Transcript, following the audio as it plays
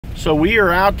So we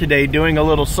are out today doing a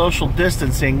little social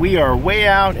distancing. We are way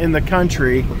out in the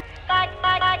country.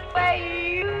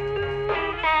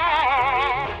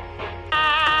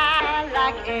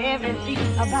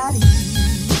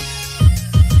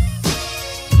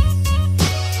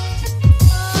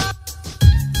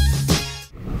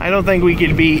 I don't think we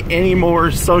could be any more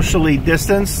socially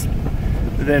distanced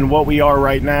than what we are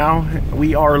right now.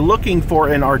 We are looking for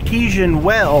an artesian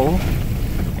well,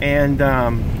 and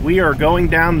we are going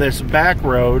down this back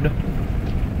road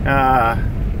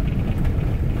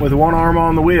with one arm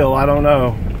on the wheel. I don't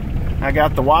know. I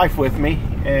got the wife with me,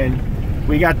 and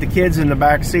we got the kids in the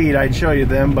back seat. I'd show you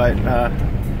them, but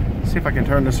see if I can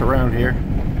turn this around here.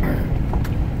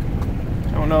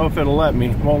 I don't know if it'll let me.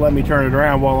 It won't let me turn it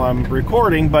around while I'm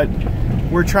recording, but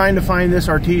we're trying to find this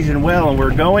artesian well, and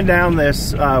we're going down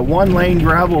this one-lane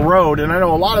gravel road. And I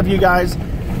know a lot of you guys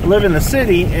live in the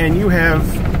city, and you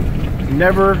have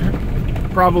never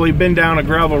probably been down a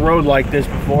gravel road like this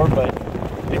before, but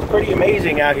it's pretty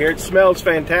amazing out here. It smells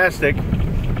fantastic.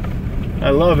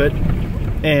 I love it,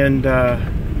 and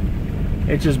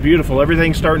it's just beautiful.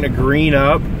 Everything's starting to green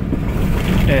up,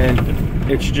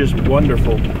 and it's just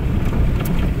wonderful.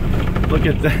 Look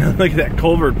at that! Look at that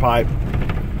culvert pipe.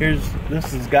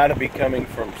 This has got to be coming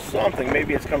from something.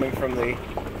 Maybe it's coming from the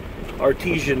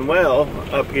artesian well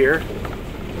up here,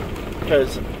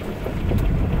 because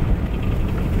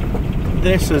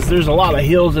there's a lot of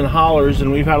hills and hollers,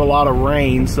 and we've had a lot of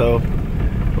rain. So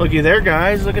looky there,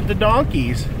 guys. Look at the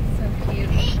donkeys. So cute.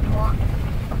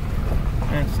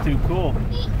 That's too cool.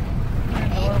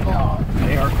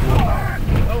 They are cool.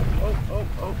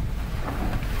 Oh.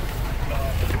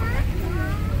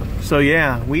 So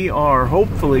yeah, we are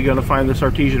hopefully going to find this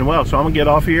artesian well. So I'm going to get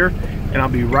off here, and I'll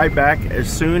be right back as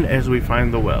soon as we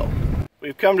find the well.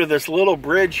 We've come to this little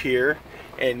bridge here,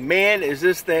 and man, is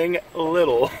this thing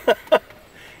little.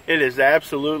 It is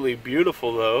absolutely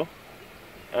beautiful, though.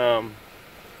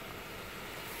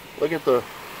 Look at the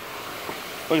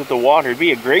water. It'd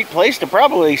be a great place to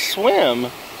probably swim.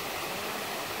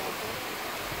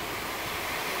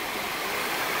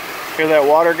 Hear that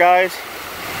water, guys?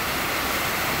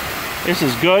 This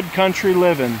is good country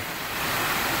living.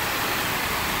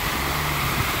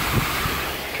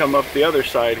 Come up the other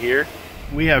side here.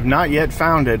 We have not yet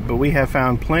found it, but we have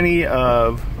found plenty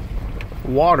of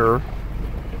water.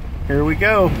 Here we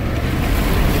go.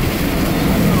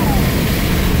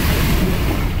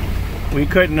 We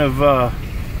couldn't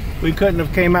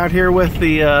have came out here with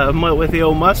the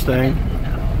old Mustang.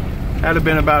 That'd have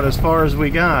been about as far as we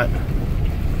got.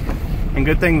 And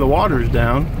good thing the water's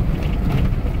down.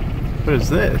 What is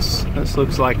this? This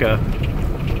looks like an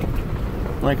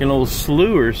old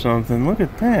slough or something. Look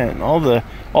at that. All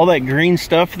that green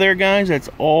stuff there, guys. That's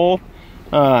all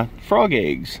frog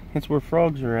eggs. That's where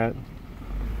frogs are at.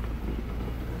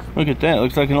 Look at that. It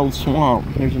looks like an old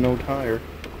swamp. There's an old tire.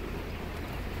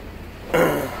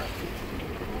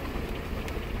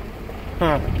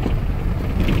 Huh.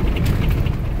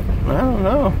 I don't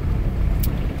know.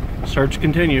 Search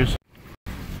continues.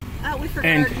 We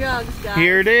forgot our jugs, guys.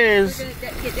 Here it is. We're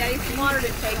going to get Daddy some water to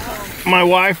take home. My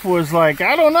wife was like,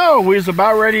 I don't know. We was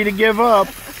about ready to give up.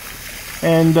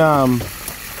 And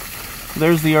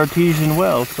there's the artesian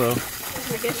well, so.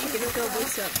 I guess you can fill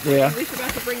this up. Yeah. We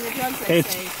forgot to bring the jugs.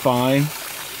 It's fine.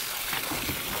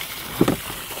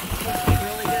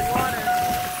 Really good water.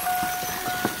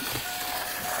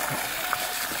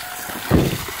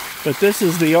 But this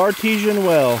is the artesian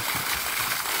well.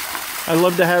 I'd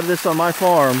love to have this on my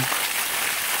farm.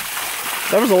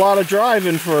 That was a lot of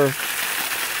driving for...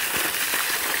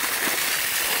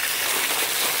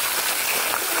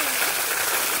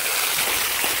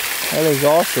 That is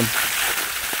awesome.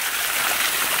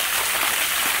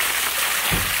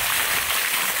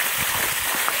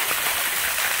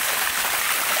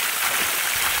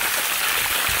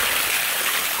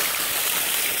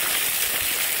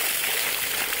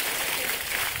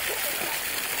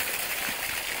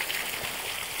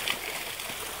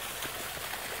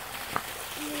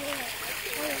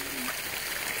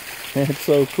 It's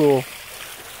so cool.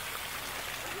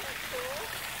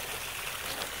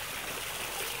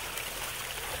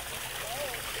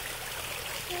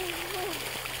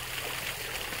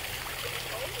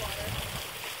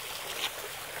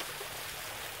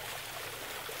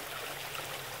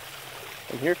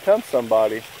 And here comes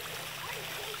somebody.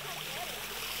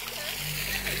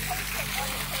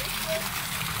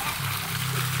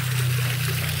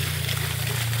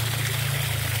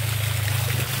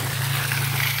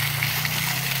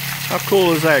 How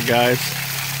cool is that, guys?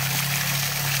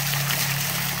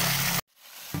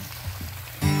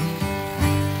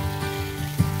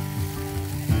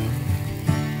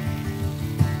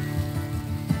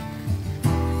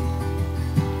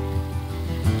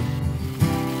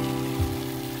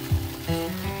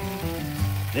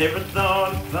 Never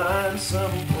thought I'd find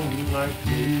someone like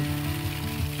you.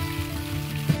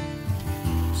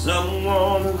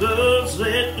 Someone who loves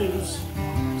let loose,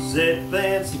 set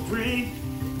fancy free.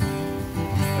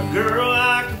 A girl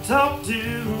I can talk to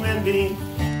and be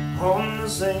on the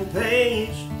same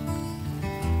page.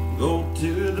 Go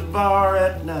to the bar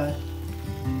at night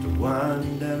to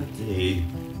wind down the day.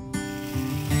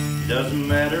 Doesn't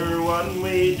matter what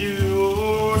we do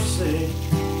or say,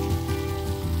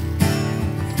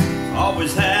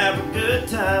 always have a good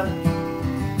time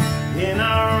in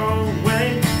our own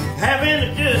way. Having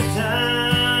a good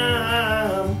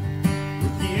time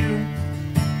with you.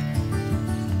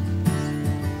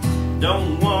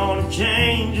 Don't want to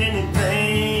change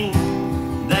anything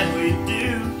that we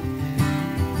do.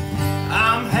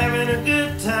 I'm having a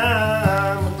good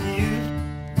time with you.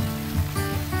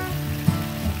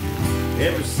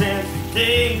 Ever since the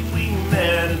day we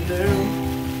met, I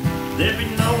knew there'd be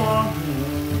no one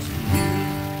else but you.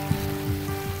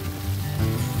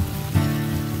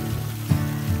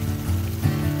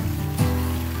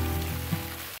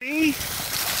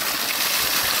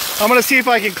 I'm gonna see if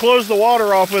I can close the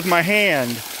water off with my hand.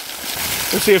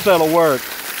 Let's see if that'll work.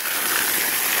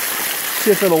 See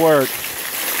if it'll work.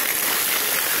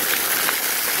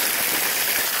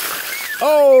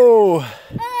 Oh!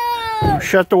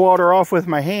 Shut the water off with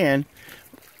my hand.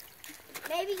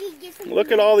 Maybe you get some.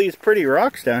 Look at all these pretty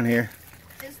rocks down here.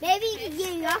 Maybe you can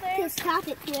get rock to stop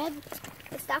it, Fred.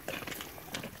 Stop it.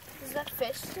 Is that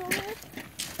fish still there?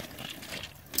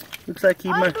 Looks like he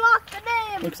might. Unblock the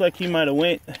dam. Looks like he might have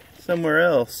went somewhere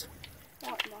else.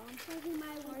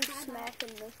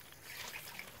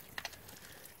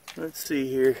 Let's see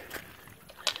here.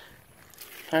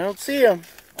 I don't see him,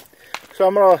 so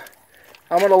I'm gonna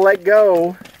let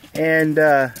go, and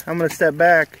I'm gonna step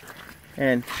back,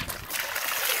 and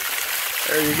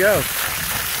there you go.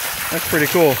 That's pretty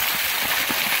cool.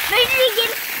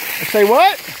 Say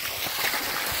what?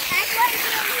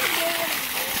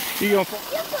 You gonna fall?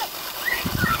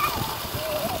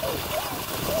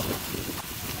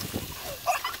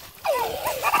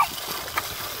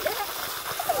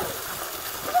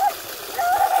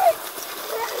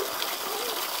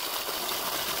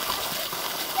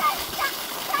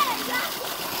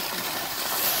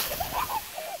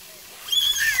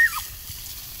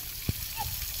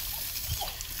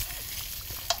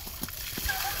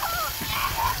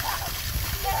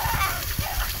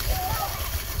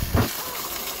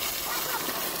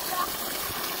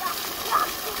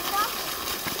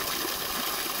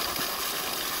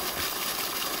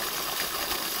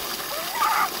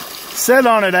 Sit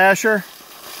on it, Asher.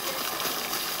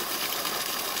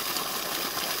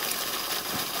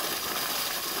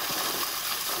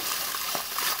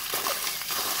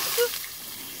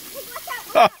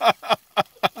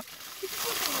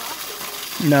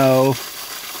 No.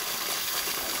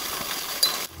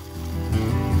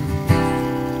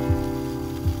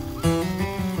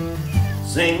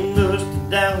 St. Louis to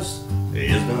Dallas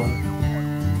is not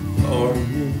far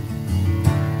from me.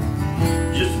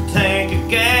 Just a tank of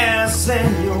gas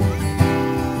and your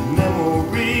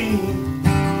memory.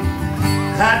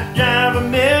 I'd drive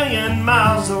 1,000,000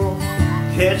 miles or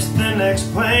catch the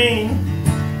next plane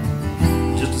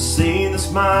just to see the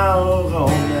smile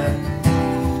on that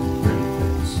pretty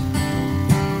face.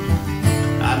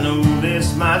 I know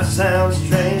this might sound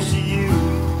strange to you,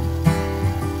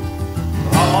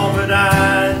 oh, but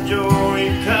I enjoy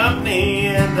your company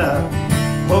and I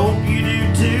hope you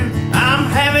do too. I'm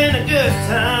having a good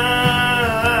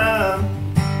time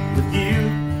with you.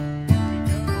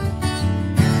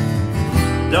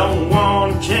 Don't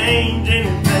want to change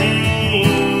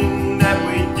anything that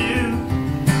we do.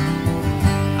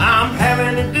 I'm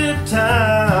having a good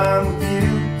time with you.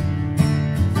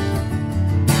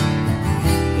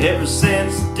 Ever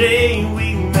since the day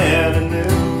we met, I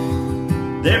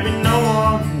knew there'd be no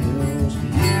one else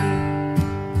but you.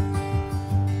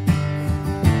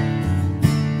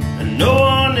 And no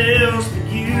one else but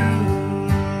you.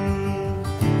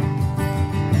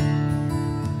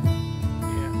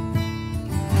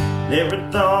 Never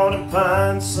thought I'd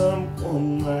find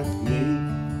someone like me.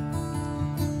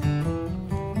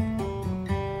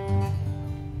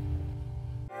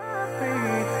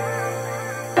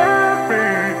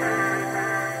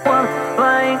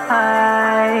 Flying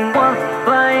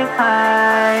high,